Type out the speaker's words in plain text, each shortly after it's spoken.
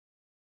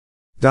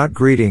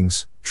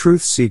Greetings,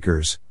 truth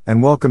seekers,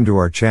 and welcome to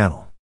our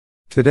channel.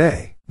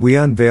 Today, we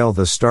unveil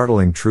the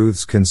startling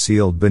truths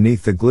concealed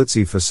beneath the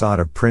glitzy facade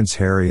of Prince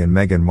Harry and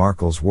Meghan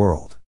Markle's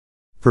world.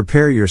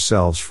 Prepare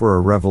yourselves for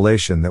a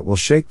revelation that will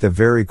shake the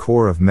very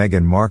core of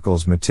Meghan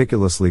Markle's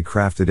meticulously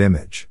crafted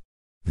image.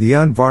 The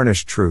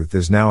unvarnished truth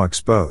is now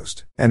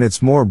exposed, and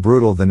it's more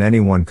brutal than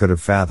anyone could have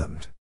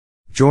fathomed.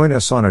 Join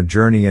us on a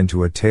journey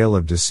into a tale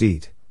of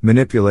deceit,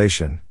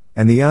 manipulation,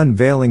 and the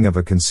unveiling of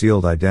a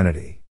concealed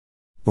identity.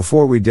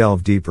 Before we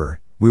delve deeper,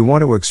 we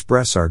want to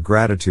express our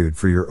gratitude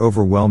for your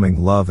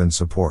overwhelming love and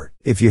support.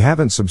 If you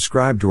haven't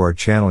subscribed to our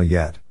channel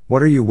yet,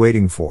 what are you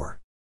waiting for?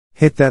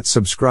 Hit that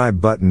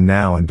subscribe button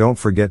now and don't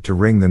forget to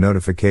ring the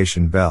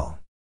notification bell.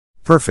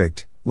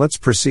 Perfect, let's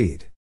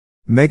proceed.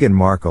 Meghan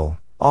Markle,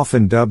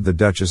 often dubbed the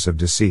Duchess of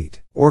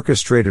Deceit,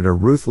 orchestrated a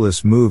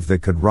ruthless move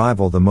that could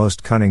rival the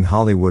most cunning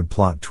Hollywood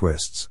plot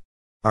twists.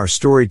 Our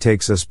story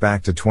takes us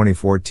back to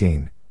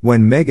 2014,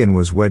 when Meghan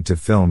was wed to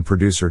film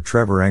producer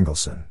Trevor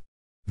Engelson.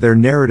 Their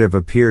narrative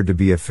appeared to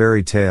be a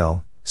fairy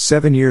tale,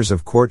 7 years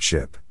of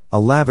courtship,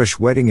 a lavish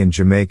wedding in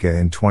Jamaica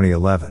in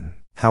 2011.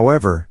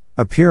 However,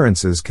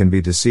 appearances can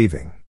be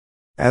deceiving.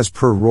 As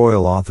per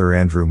royal author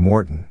Andrew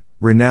Morton,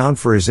 renowned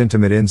for his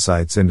intimate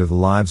insights into the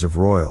lives of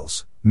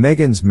royals,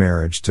 Meghan's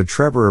marriage to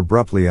Trevor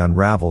abruptly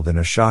unraveled in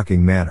a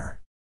shocking manner.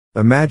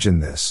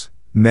 Imagine this: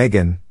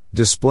 Meghan,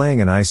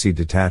 displaying an icy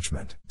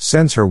detachment,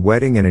 sends her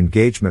wedding and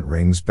engagement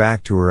rings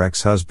back to her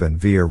ex-husband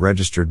via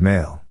registered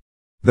mail.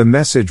 The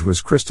message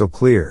was crystal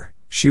clear: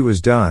 she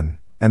was done,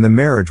 and the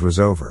marriage was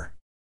over.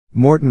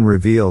 Morton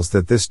reveals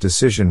that this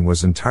decision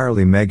was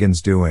entirely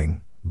Meghan's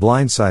doing,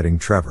 blindsiding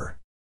Trevor.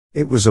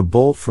 It was a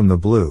bolt from the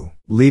blue,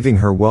 leaving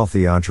her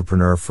wealthy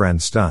entrepreneur friend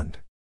stunned.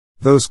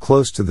 Those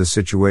close to the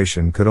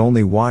situation could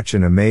only watch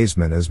in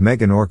amazement as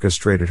Meghan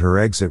orchestrated her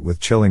exit with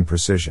chilling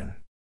precision.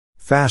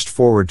 Fast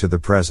forward to the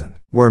present,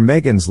 where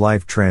Meghan's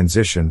life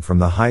transitioned from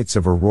the heights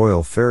of a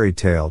royal fairy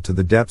tale to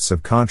the depths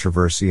of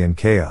controversy and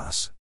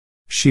chaos.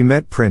 She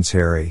met Prince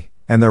Harry,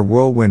 and their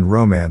whirlwind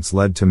romance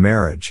led to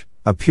marriage,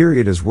 a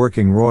period as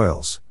working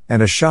royals,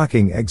 and a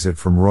shocking exit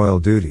from royal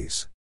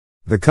duties.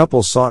 The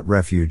couple sought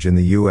refuge in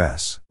the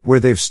US, where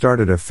they've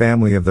started a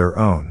family of their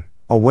own,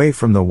 away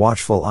from the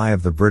watchful eye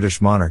of the British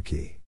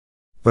monarchy.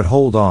 But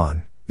hold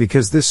on,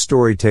 because this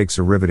story takes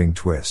a riveting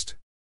twist.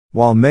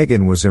 While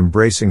Meghan was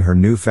embracing her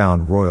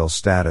newfound royal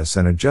status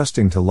and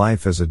adjusting to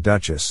life as a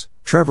duchess,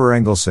 Trevor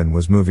Engelson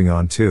was moving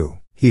on too.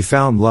 He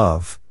found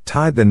love,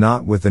 tied the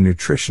knot with a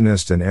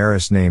nutritionist and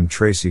heiress named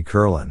Tracy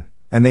Curlin,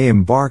 and they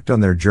embarked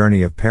on their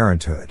journey of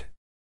parenthood.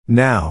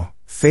 Now,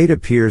 fate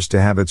appears to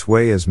have its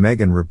way as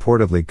Meghan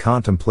reportedly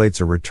contemplates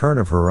a return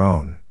of her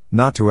own,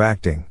 not to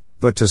acting,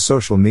 but to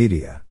social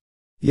media.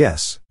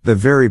 Yes, the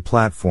very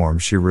platform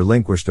she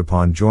relinquished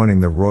upon joining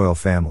the royal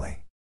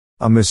family.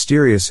 A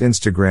mysterious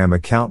Instagram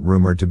account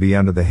rumored to be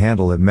under the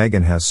handle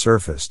 @Meghan has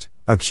surfaced,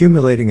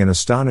 accumulating an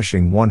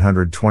astonishing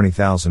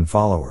 120,000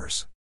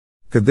 followers.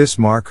 Could this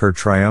mark her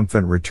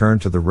triumphant return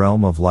to the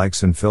realm of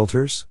likes and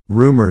filters?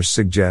 Rumors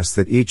suggest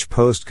that each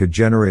post could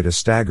generate a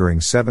staggering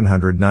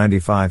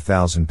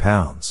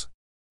 £795,000.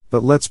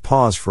 But let's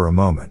pause for a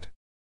moment.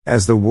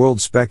 As the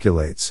world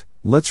speculates,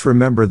 let's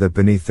remember that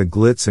beneath the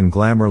glitz and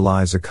glamour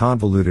lies a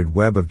convoluted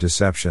web of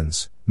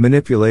deceptions,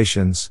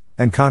 manipulations,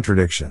 and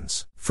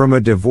contradictions. From a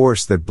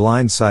divorce that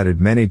blindsided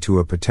many to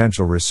a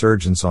potential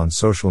resurgence on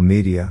social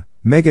media,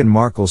 Meghan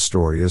Markle's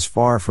story is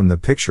far from the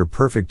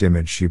picture-perfect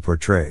image she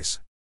portrays.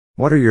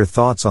 What are your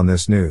thoughts on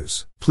this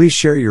news? Please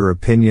share your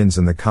opinions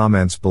in the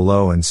comments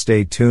below and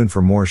stay tuned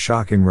for more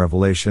shocking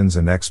revelations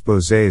and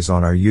exposés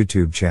on our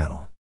YouTube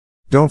channel.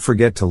 Don't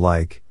forget to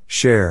like,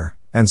 share,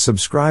 and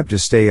subscribe to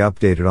stay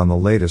updated on the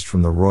latest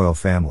from the royal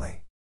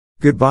family.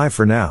 Goodbye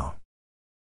for now.